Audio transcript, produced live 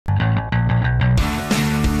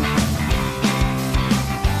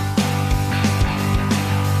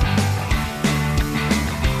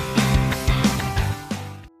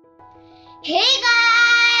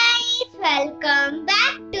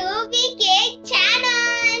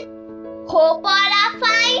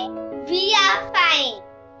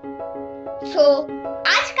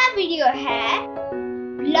Video है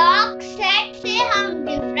block set से हम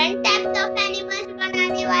डिफरेंट टाइप्स ऑफ एनिमल्स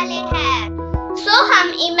बनाने वाले हैं। सो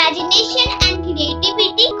हम इमेजिनेशन एंड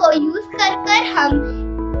क्रिएटिविटी को यूज कर हम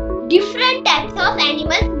डिफरेंट टाइप्स ऑफ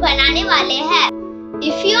एनिमल्स बनाने वाले हैं।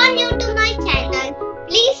 If you are new to my channel,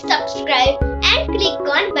 please subscribe and click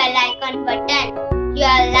on bell icon button.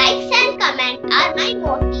 Your likes and comments are my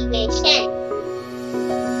motivation.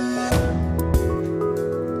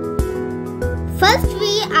 First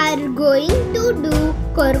we are going to do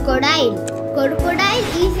crocodile. Crocodile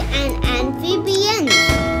is an amphibian.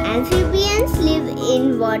 Amphibians live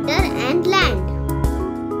in water and land.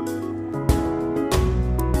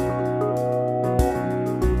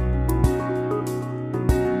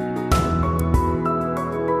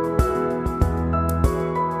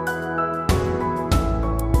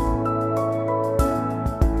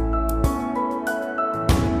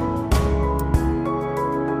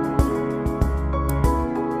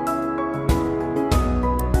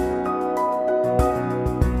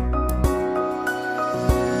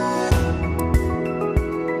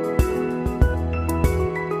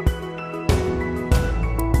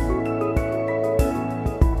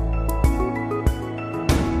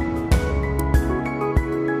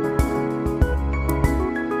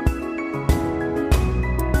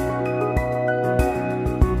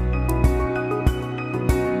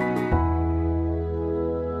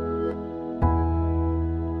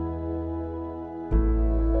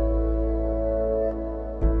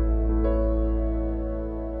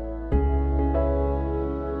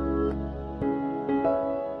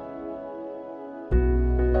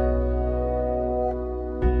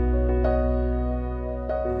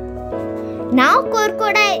 Now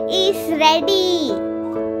crocodile is ready.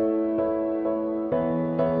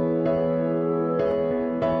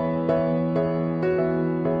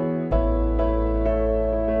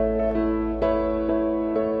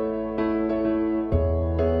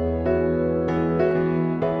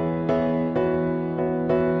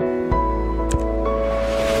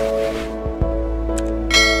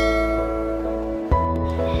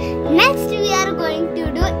 Next we are going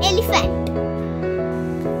to do elephant.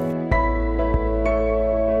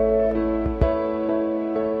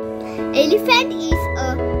 Elephant is a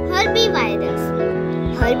herbivorous.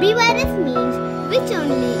 Herbivorous means which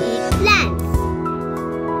only eat plants.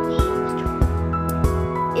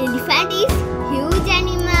 Elephant is huge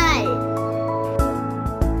animal.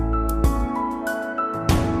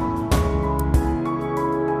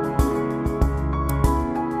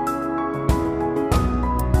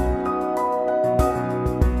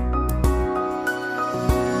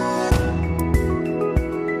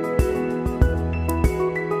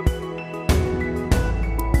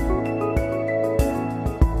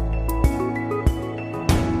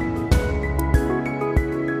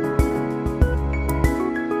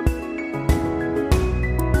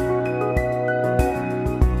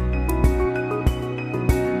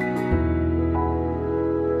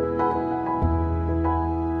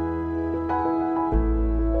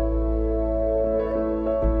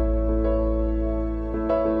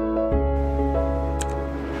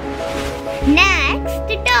 Next,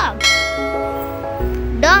 dog.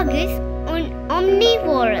 Dog is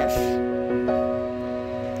omnivorous.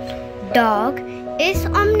 Dog is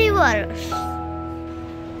omnivorous.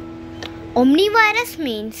 Omnivorous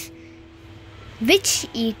means which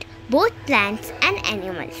eat both plants and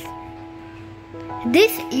animals.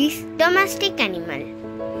 This is domestic animal.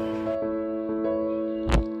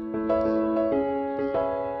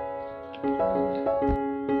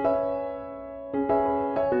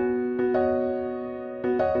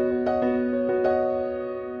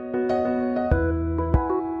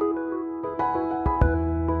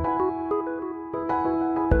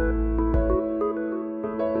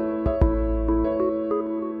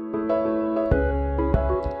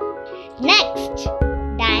 Next,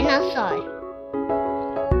 dinosaur.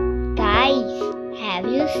 Guys, have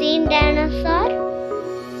you seen dinosaur?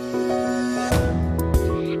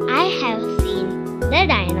 I have seen the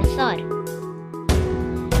dinosaur.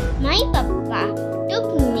 My papa took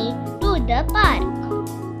me to the park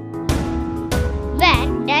where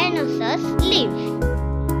dinosaurs live.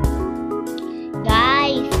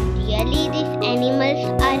 Guys, really these animals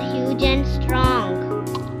are huge and strong.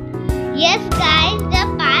 Yes guys, the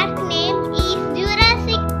park name is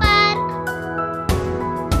Jurassic Park.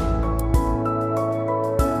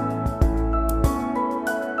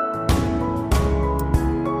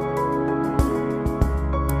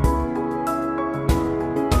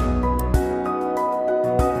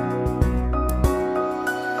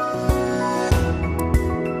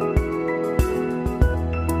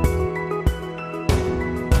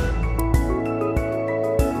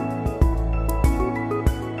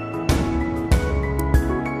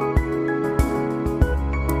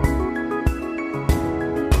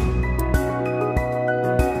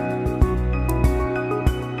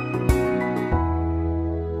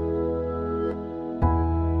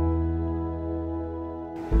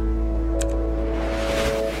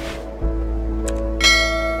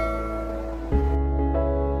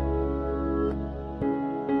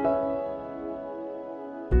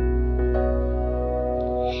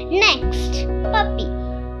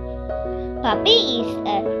 Puppy is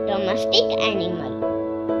a domestic animal.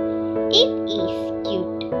 It is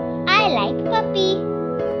cute. I like puppy.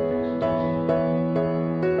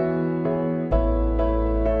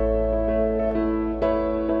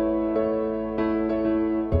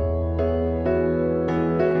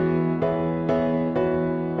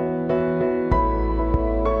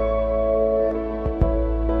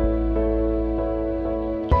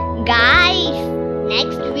 Guys,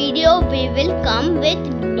 next video we will come with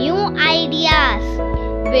new ideas,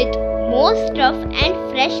 with more stuff and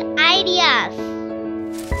fresh ideas.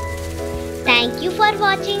 Thank you for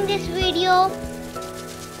watching this video.